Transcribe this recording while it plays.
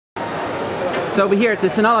So we're here at the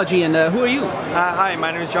Synology, and who are you? Hi,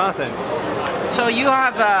 my name is Jonathan. So you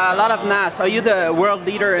have a lot of NAS. Are you the world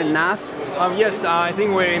leader in NAS? Yes, I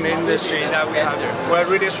think we're in the industry that we're a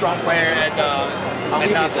really strong player at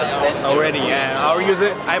NAS already, and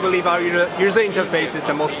I believe our user interface is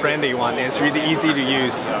the most friendly one. It's really easy to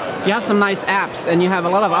use. You have some nice apps, and you have a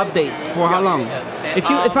lot of updates. For how long?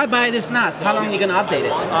 If I buy this NAS, how long are you going to update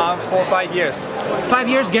it? For 5 years. 5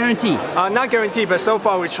 years guarantee? Not guarantee, but so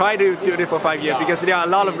far we try to do it for 5 years because there are a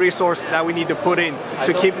lot of resources that we need to put in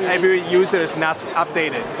to keep every user's NAS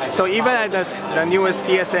updated. So even at the newest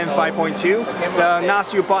DS715, the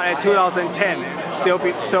NAS you bought at 2010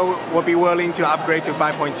 will be willing to upgrade to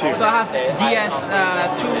 5.2. So I have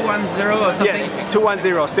DS210 or something? Yes,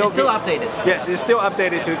 210. It's still updated? Yes, it's still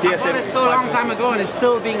updated to DS715. I bought it so long time ago and it's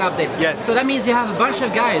still being updated. Yes. So that means you have a bunch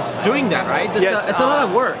of guys doing that, right? Yes. It's a lot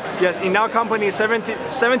of work. Yes, in our company,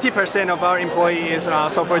 70% of our employees are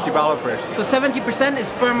software developers. So 70%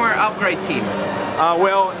 is firmware upgrade team?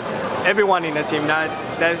 Well, everyone in the team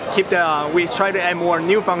we try to add more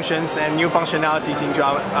new functions and new functionalities into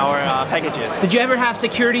our packages. Did you ever have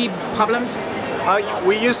security problems?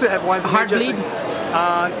 We used to have one. Heartbleed?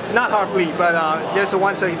 Not Heartbleed, but there's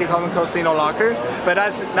one security comment called Synology, but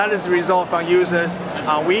that is resolved from users.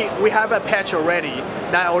 We have a patch already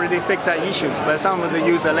that already fixed that issues, but some of the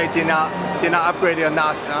users did not upgrade their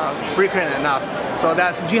NAS frequent enough. So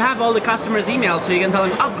that's. Do you have all the customers' emails so you can tell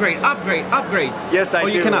them upgrade, upgrade, upgrade? Yes, I do. Or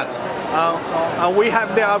you cannot?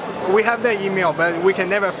 We have their email, but we can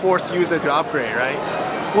never force user to upgrade, right?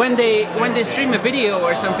 When they stream a video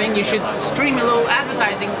or something, you should stream a little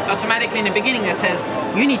advertising automatically in the beginning that says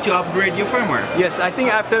you need to upgrade your firmware. Yes, I think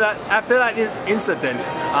after that incident,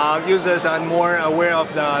 users are more aware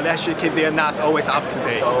of they should keep their NAS always up to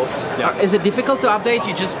date. Yeah. Is it difficult to update?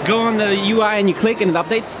 You just go on the UI and you click and it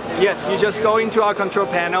updates? Yes, you just go into our control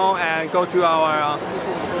panel and go to our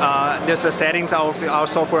there's the settings of our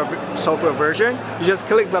software version. You just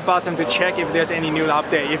click the button to check if there's any new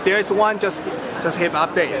update. If there is one, just hit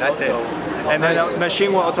update. That's it. And then the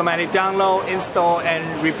machine will automatically download, install, and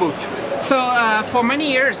reboot. So for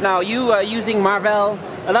many years now, you are using Marvell,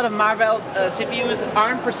 a lot of Marvell CPUs,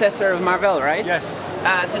 ARM processor of Marvell, right? Yes.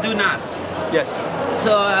 To do NAS. Yes.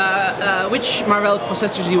 So which Marvell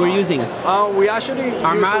processors you were using? We actually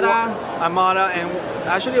Armada, and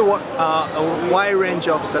actually a wide range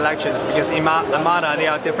of selections because in Armada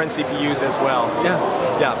there are different CPUs as well. Yeah.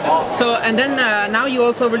 Yeah. So and then now you're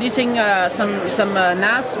also releasing some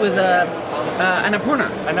NAS with Annapurna.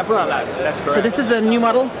 Annapurna Labs. That's correct. So this is a new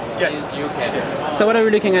model? Yes. So what are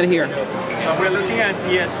we looking at here? We're looking at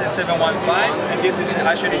DS715, and this is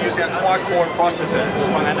actually using a quad-core processor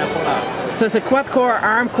from Annapurna. So it's a quad-core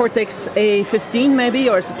ARM Cortex-A15 maybe,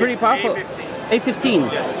 or it's pretty powerful?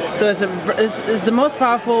 A15. Yes. So it's the most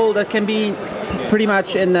powerful that can be pretty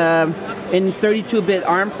much in 32-bit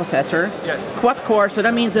ARM processor. Yes. Quad-core, so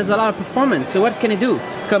that means there's a lot of performance. So what can it do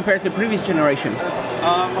compared to the previous generation?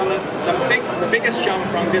 The biggest jump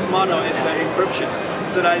from this model is the encryptions.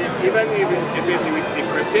 So that even if it's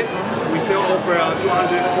encrypted, we still offer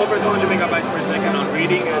over 200 megabytes per second on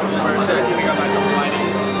reading and over 70 megabytes on writing.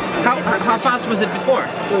 How fast was it before?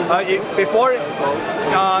 Before,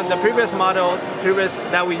 the previous model,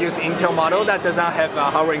 that we use Intel model that does not have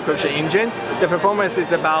a hardware encryption engine, the performance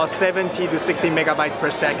is about 70 to 60 megabytes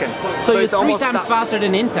per second. So it's almost 3 times faster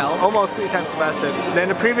than Intel? Almost 3 times faster than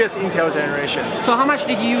the previous Intel generations. So how much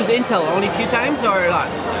did you use Intel? Only a few times or a lot?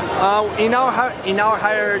 In our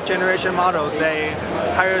higher generation models,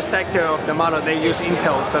 higher sector of the model, they use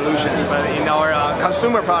Intel solutions, but in our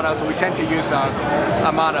consumer products, we tend to use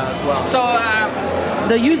Armada as well. So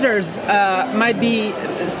the users might be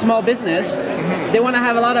small business. They want to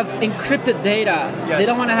have a lot of encrypted data. Yes. They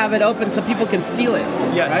don't want to have it open so people can steal it.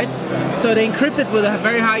 Yes. Right? So they encrypt it with a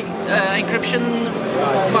very high encryption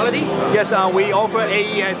quality? Yes, we offer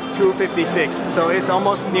AES-256, so it's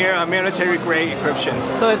almost near a military-grade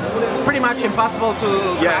encryptions. So it's pretty much impossible to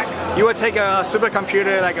crack? Yes, you would take a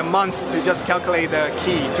supercomputer like a month to just calculate the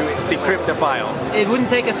key to decrypt the file. It wouldn't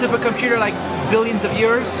take a supercomputer like billions of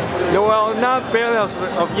years? No, well, not billions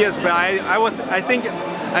of years, but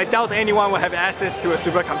I doubt anyone will have access to a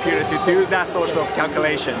supercomputer to do that sort of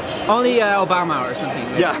calculations. Only Obama or something.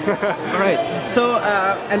 Right? Yeah. All right. So,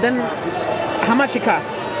 and then how much it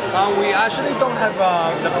cost? We actually don't have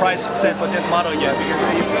the price set for this model yet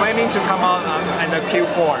because it's planning to come out in the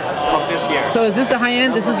Q4 of this year. So is this the high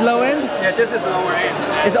end? This is low end? Yeah, this is lower end.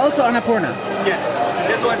 It's also Annapurna? Yes.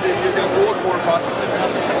 This one is using a dual-core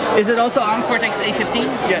processor. Is it also on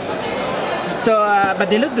Cortex-A15? Yes. So, but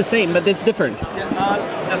they look the same, but it's different. Yeah,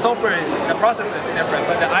 the processor is different,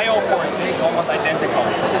 but the I/O ports is almost identical.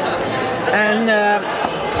 And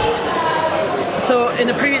so in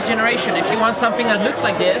the previous generation, if you want something that looks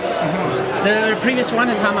like this, the previous one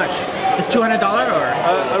is how much? It's $200 or?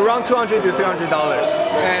 Around $200 to $300.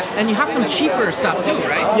 And you have some cheaper stuff too,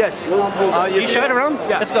 right? Yes. You show it around?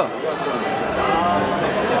 Yeah. Let's go.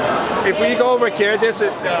 If we go over here, this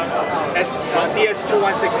is the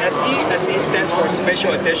DS215ac. SE stands for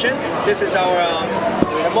Special Edition. This is our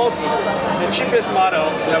the cheapest model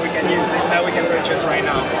that we can purchase right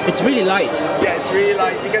now. It's really light. Yeah, it's really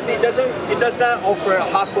light because it does not offer a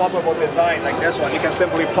hot swappable design like this one. You can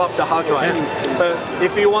simply pop the hard drive. Yeah. But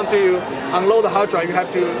if you want to unload the hard drive, you have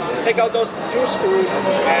to take out those two screws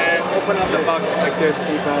and open up the box like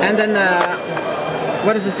this. And then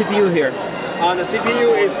what is the CPU here? The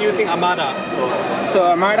CPU is using Armada. So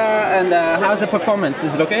Armada, and how's the performance?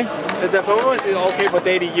 Is it okay? The performance is okay for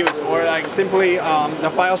daily use, or like simply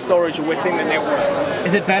the file storage within the network.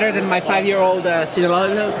 Is it better than my 5-year-old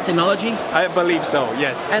Synology? I believe so,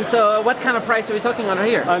 yes. And so what kind of price are we talking about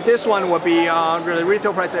here? This one would be the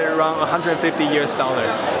retail price at around $150 US to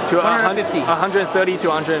 150. 130 to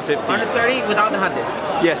 150. 130 without the hard disk.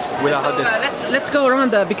 Yes, without hard disk. Let's go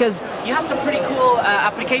around because you have some pretty cool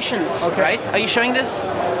applications, right? Are you showing this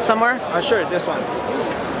somewhere? Sure, this one.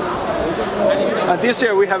 This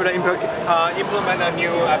year we have implement a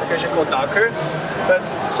new application called Docker. But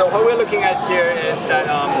so what we're looking at here is that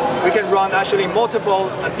we can run actually multiple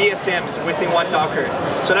DSMs within one Docker.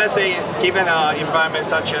 So let's say given an environment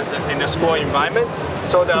such as in a school environment.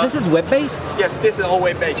 So this is web-based? Yes, this is all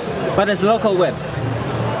web-based. But it's local web?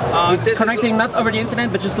 Connecting not over the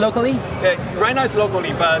internet, but just locally? Right now it's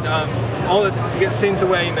locally, but since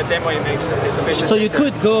we're in the demo exhibition. So you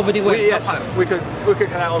could go over the web? Yes, we could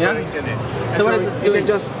connect over the internet. So what is it doing? You can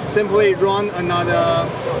just simply run another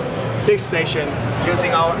disk station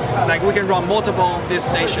using we can run multiple disk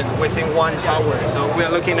stations within one hardware. So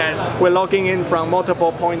we're logging in from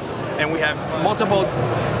multiple points, and we have multiple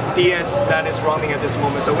DS that is running at this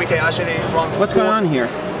moment. So we can actually run. What's going on here?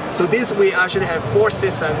 So we actually have 4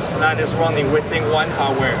 systems that is running within one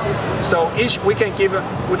hardware. So each we can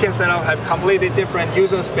set up have completely different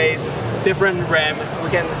user space, different RAM. We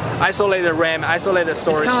can isolate the RAM, isolate the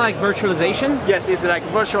storage. It's kind of like virtualization? Yes, it's like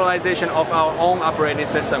virtualization of our own operating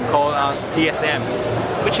system called DSM.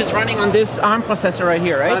 Which is running on this ARM processor right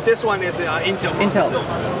here, right? This one is Intel processor.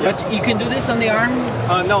 Yeah. But you can do this on the ARM?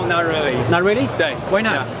 No, not really. Not really? Why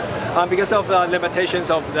not? Yeah. Because of the limitations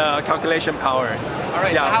of the calculation power. All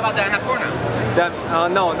right. Yeah. How about the Annapurna?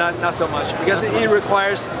 No, not so much, because it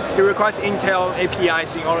requires Intel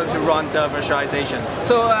APIs in order to run the virtualizations.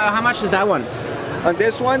 So how much is that one? On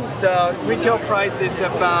this one, the retail price is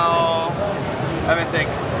about, let me think,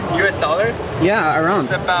 US dollar? Yeah, around.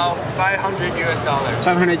 It's about $500 US.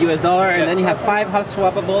 $500 US, and then you have 5 hot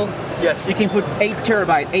swappable. Yes. You can put 8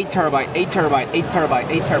 terabyte, 8 terabyte, 8 terabyte, 8 terabyte,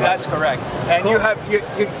 8 terabyte. That's correct. And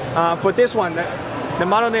cool. For this one, the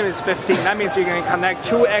model name is 15. That means you can connect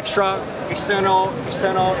 2 extra external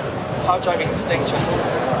hard drive extensions.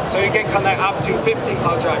 So you can connect up to 15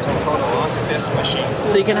 hard drives in total onto this machine.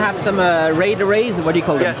 So you can have some RAID arrays, what do you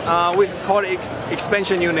call them? Yeah, we call it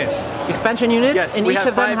expansion units. Expansion units? Yes. And each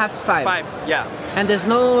of them have 5? 5, yeah. And there's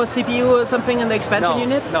no CPU or something in the expansion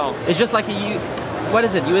unit? No. It's just like what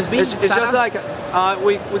is it, USB? It's just like,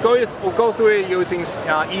 we go through it using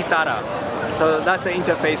eSATA. So that's the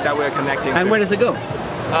interface that we're connecting And to. where does it go?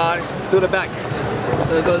 It's through the back.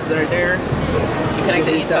 So it goes there. You connect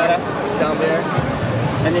the eSATA. Down there.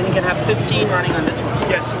 And then you can have 15 running on this one.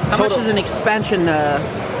 Yes. How much is an expansion?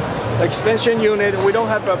 Expansion unit, we don't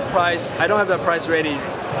have a price. I don't have the price ready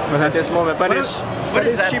at this moment, but it's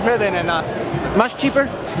cheaper than a NAS. It's much cheaper?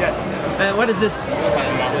 Yes. And what is this?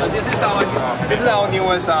 This is our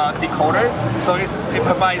newest decoder. So it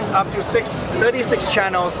provides up to 36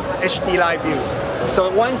 channels HD live views. So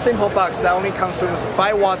one simple box that only consumes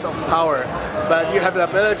 5 watts of power, but you have the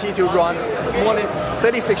ability to run more than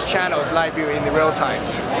 36 channels live view in real time.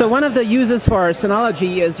 So one of the uses for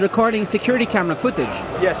Synology is recording security camera footage.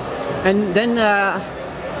 Yes. And then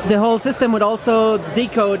the whole system would also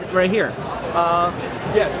decode right here.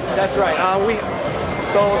 Yes, that's right.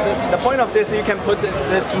 So the point of this, you can put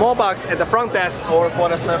the small box at the front desk or for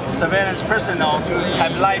the surveillance personnel to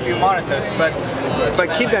have live view monitors, but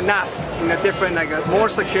keep the NAS in a different, like a more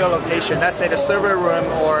secure location. Let's say the server room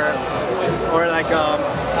or like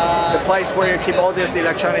the place where you keep all these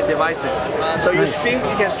electronic devices. So you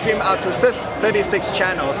can stream up to 36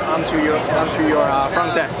 channels onto your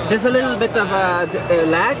front desk. There's a little bit of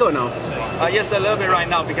lag or no? Yes, a little bit right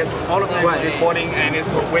now because all of them is recording and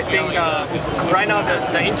it's within. Right now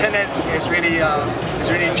the internet is really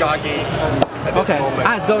joggy. at this moment.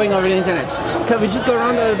 It's going over the internet. Can we just go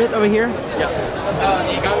around a bit over here? Yeah.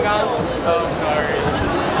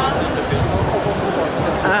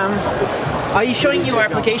 Are you showing your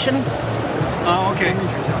application? Oh, okay.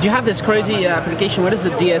 Do you have this crazy application? What is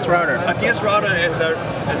the DS router? A DS router is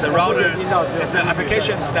a router. It's an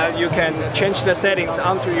applications that you can change the settings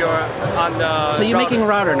onto on the. So you're making a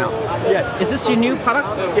router now? Yes. Is this your new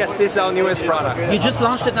product? Yes, this is our newest product. You just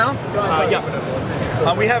launched it now? Yeah.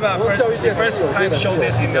 We have the first time show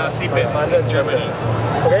this in CeBIT in Germany.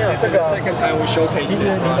 This is the second time we showcase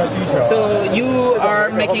this product. So you are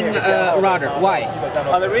making a router. Why?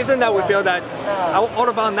 The reason that we feel that all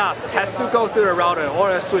of our NAS has to go through a router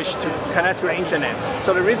or a switch to connect to the internet.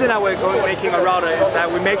 So the reason that we're making a router is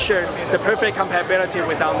that we make sure the perfect compatibility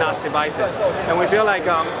with our NAS devices. And we feel like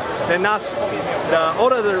the NAS,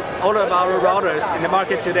 all of our routers in the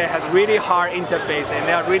market today has really hard interface and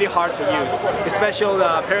they are really hard to use, especially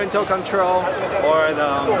the parental control or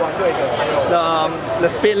the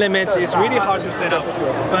speed limits is really hard to set up.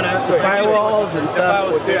 But the firewalls and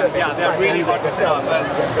stuff. They're really hard to set up.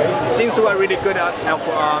 But since we are really good at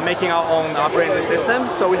making our own operating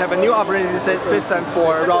system, so we have a new operating system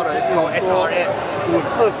for router. It's called SRM.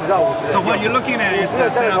 So what you're looking at is the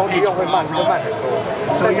setup page for our router.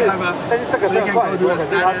 So you have so you can go to a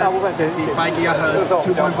status and see 5 GHz,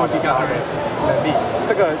 2.4 GHz.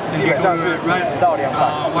 And you go to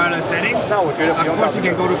wireless settings. Of course, you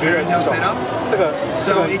can go to parental setup.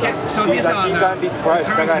 So these are the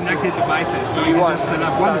current connected devices. So you can just set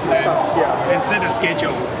up one of them and set a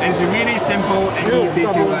schedule. And it's really simple and easy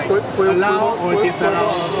to allow or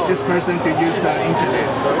disallow this person to use the internet.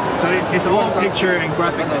 So it's all picture and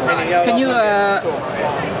graphic design. Can you?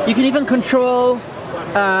 You can even control.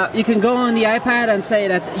 You can go on the iPad and say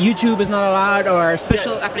that YouTube is not allowed or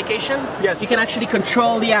special application. Yes. You can actually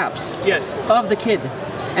control the apps. Yes. Of the kid,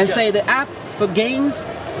 and say the app for games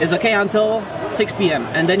is okay until 6 p.m.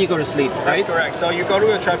 and then you go to sleep. Right? That's correct. So you go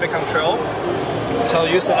to a traffic control. So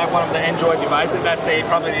you select one of the Android devices. Let's say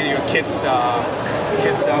probably your kid's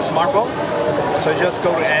smartphone. So just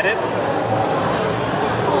go to edit.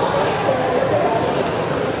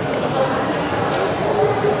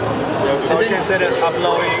 So you can set it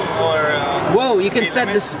uploading or. Whoa! You can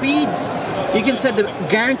set the speeds. You can set the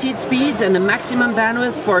guaranteed speeds and the maximum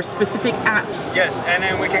bandwidth for specific apps. Yes, and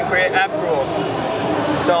then we can create app rules.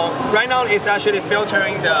 So right now it's actually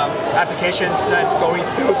filtering the applications that's going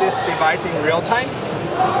through this device in real time.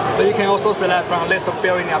 But you can also select from a list of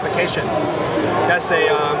built-in applications. Let's say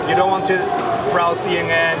you don't want to browse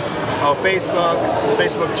CNN or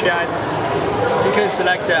Facebook chat. You can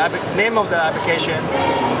select the name of the application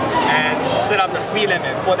and set up the speed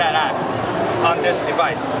limit for that app on this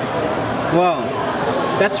device. Wow,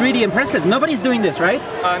 that's really impressive. Nobody's doing this, right?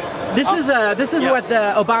 This is yes. what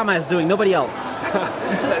Obama is doing. Nobody else.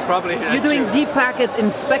 You're doing true. deep packet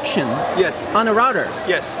inspection. Yes. On a router.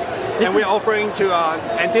 Yes. And we're offering to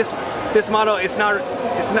and this model is not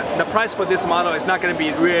the price for this model is not going to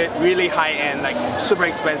be really high end, like super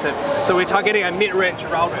expensive. So we're targeting a mid-range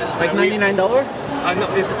routers. Like $99? No,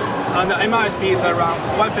 the MRSP is around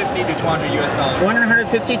 150 to 200 US dollars.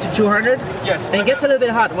 150 to 200? Yes. And it gets a little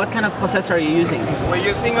bit hot. What kind of processor are you using? We're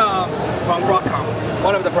using from Broadcom.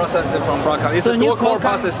 One of the processors from Broadcom. It's a dual-core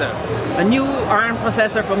processor. A new ARM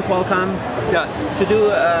processor from Qualcomm. Yes. To do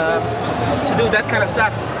that kind of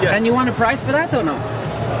stuff. Yes. And you want a price for that or no?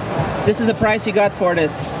 This is a price you got for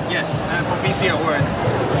this. Yes, and for BC Award,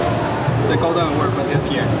 the Golden Award for this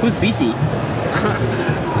year. Who's BC?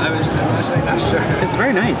 I'm actually not sure. It's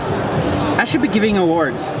very nice. I should be giving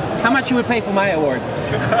awards. How much you would pay for my award?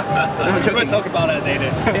 We'll talk about it later.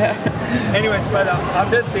 Yeah. Anyways, but on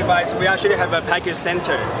this device, we actually have a package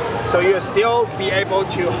center. So you'll still be able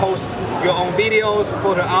to host your own videos,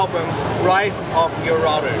 photo albums right off your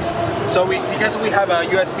routers. So because we have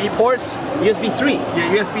USB ports. USB 3?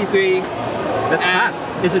 Yeah, USB 3. That's fast.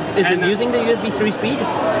 Is it using the USB 3 speed?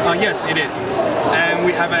 Yes, it is. And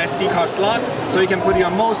we have an SD card slot, so you can put your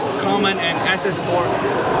most common and accessible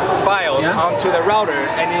files onto the router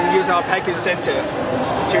and then use our package center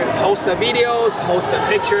to host the videos, host the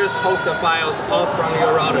pictures, host the files all from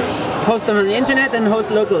your router. Host them on the internet and host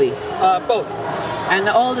locally? Both. And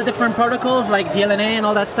all the different protocols like DLNA and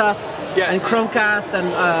all that stuff? Yes. And Chromecast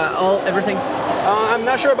and everything? I'm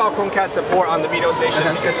not sure about Chromecast support on the video station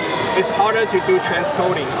because it's harder to do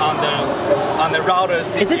transcoding on the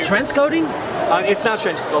routers. Is it transcoding? It's not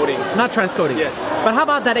transcoding. Not transcoding? Yes. But how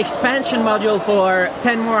about that expansion module for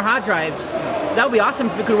 10 more hard drives? That would be awesome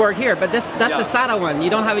if it could work here, but that's a SATA one. You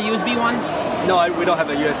don't have a USB one? No, we don't have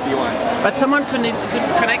a USB one. But someone could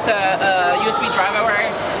connect a USB drive over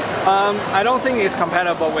here? I don't think it's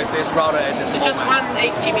compatible with this router at this moment. It's just one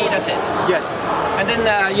 8 TB, that's it? Yes. And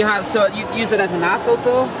then you have, so you use it as a NAS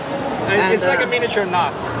also? And it's like a miniature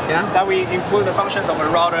NAS. Yeah. That we include the functions of a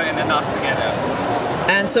router and a NAS together.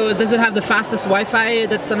 And so does it have the fastest Wi-Fi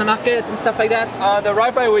that's on the market and stuff like that? The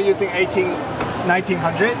Wi-Fi we're using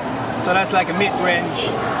 1900, so that's like a mid-range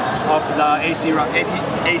of the AC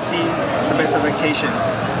specifications.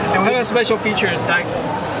 And we have special features like,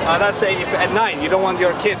 let's say if at night you don't want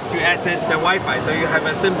your kids to access the Wi-Fi, so you have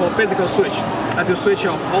a simple physical switch to switch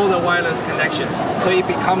off all the wireless connections. So it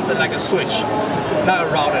becomes like a switch, not a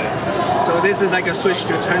router. So this is like a switch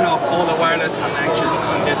to turn off all the wireless connections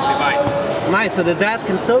on this device. Nice, so the dad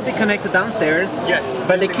can still be connected downstairs. Yes.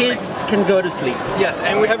 But the kids can go to sleep. Yes,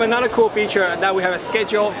 and we have another cool feature that we have a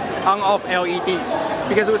schedule on-off LEDs.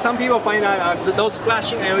 Because some people find out those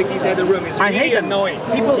flashing LEDs in the room is really annoying.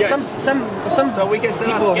 People, yes. So we can set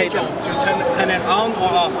a schedule to turn it on or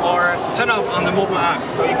off, or turn off on the mobile app.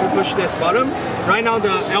 So if you push this button, right now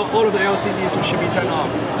all of the LCDs should be turned off.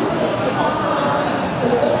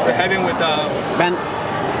 We're having with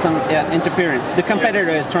some interference. The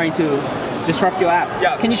competitor is trying to disrupt your app.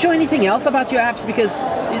 Yeah. Can you show anything else about your apps? Because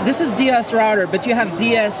this is DS router, but you have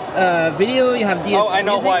DS video, you have DS Oh, I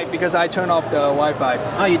know music. why, because I turned off the Wi-Fi.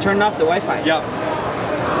 Oh, you turned off the Wi-Fi? Yeah.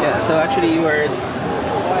 Yeah, so actually you were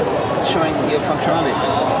showing your functionality.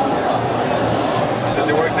 Does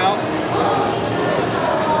it work now?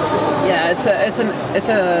 Yeah, it's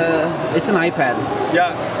an iPad.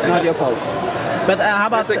 Yeah. It's not your fault. But how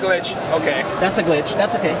about That's a glitch. Okay. That's a glitch.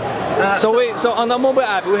 That's okay. So on the mobile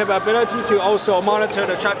app, we have the ability to also monitor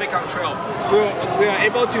the traffic control. We are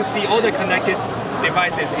able to see all the connected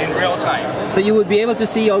devices in real time. So you would be able to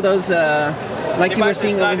see all those, like you were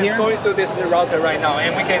seeing over here? Devices going through this router right now,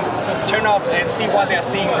 and we can turn off and see what they're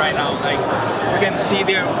seeing right now. Like we can see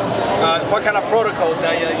their what kind of protocols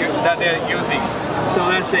that they're using. So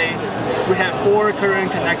let's say we have 4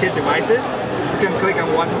 current connected devices. You can click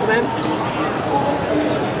on one of them.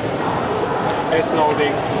 It's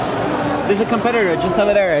loading. There's a competitor just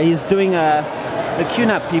over there. He's doing the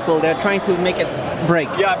QNAP people. They're trying to make it break.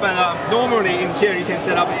 Yeah, but normally in here you can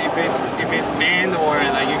set up if it's banned, or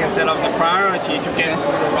like you can set up the priority to get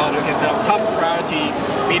through the router. You can set up top priority,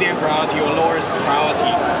 medium priority, or lowest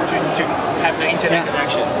priority to have the internet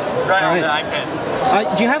connections right on the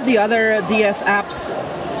iPad. Do you have the other DS apps?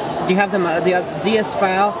 Do you have them the DS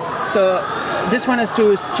file? So this one is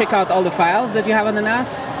to check out all the files that you have on the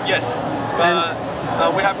NAS. Yes.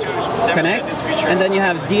 We have to demonstrate this feature. And then you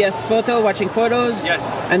have DS Photo, watching photos.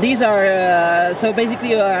 Yes. And these are, so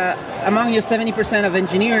basically among your 70% of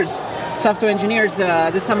engineers, software engineers,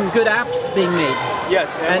 there's some good apps being made.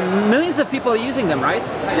 Yes. And millions of people are using them, right?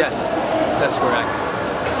 Yes, that's correct.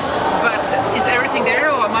 But is everything there,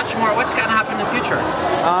 or much more? What's going to happen in the future?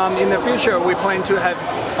 In the future, we plan to have,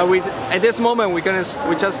 at this moment, we're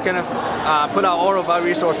just gonna put out all of our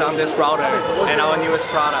resources on this router and our newest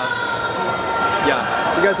products.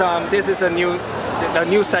 Yeah, because this is a new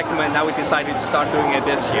segment that we decided to start doing it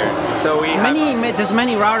this year. So there's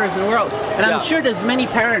many routers in the world, and I'm sure there's many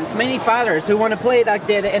parents, many fathers who want to play like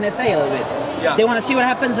the NSA a little bit. Yeah. They want to see what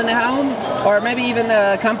happens in the home, or maybe even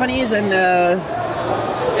the companies, and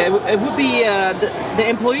it would be the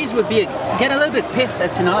employees would get a little bit pissed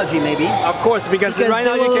at Synology, maybe. Of course, because right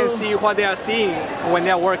now you can see what they are seeing when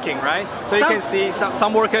they are working, right? So you can see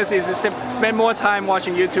some workers spend more time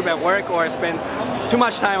watching YouTube at work, or spend too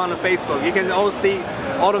much time on the Facebook. You can all see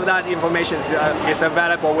all of that information is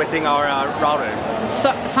available within our router.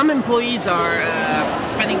 So, some employees are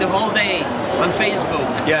spending the whole day on Facebook,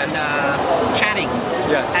 yes, and, chatting.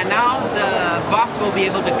 Yes. And now the boss will be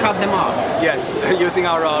able to cut them off. Yes, using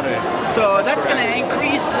our router. So that's going to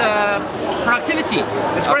increase productivity.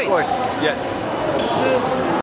 It's great. Of course, yes.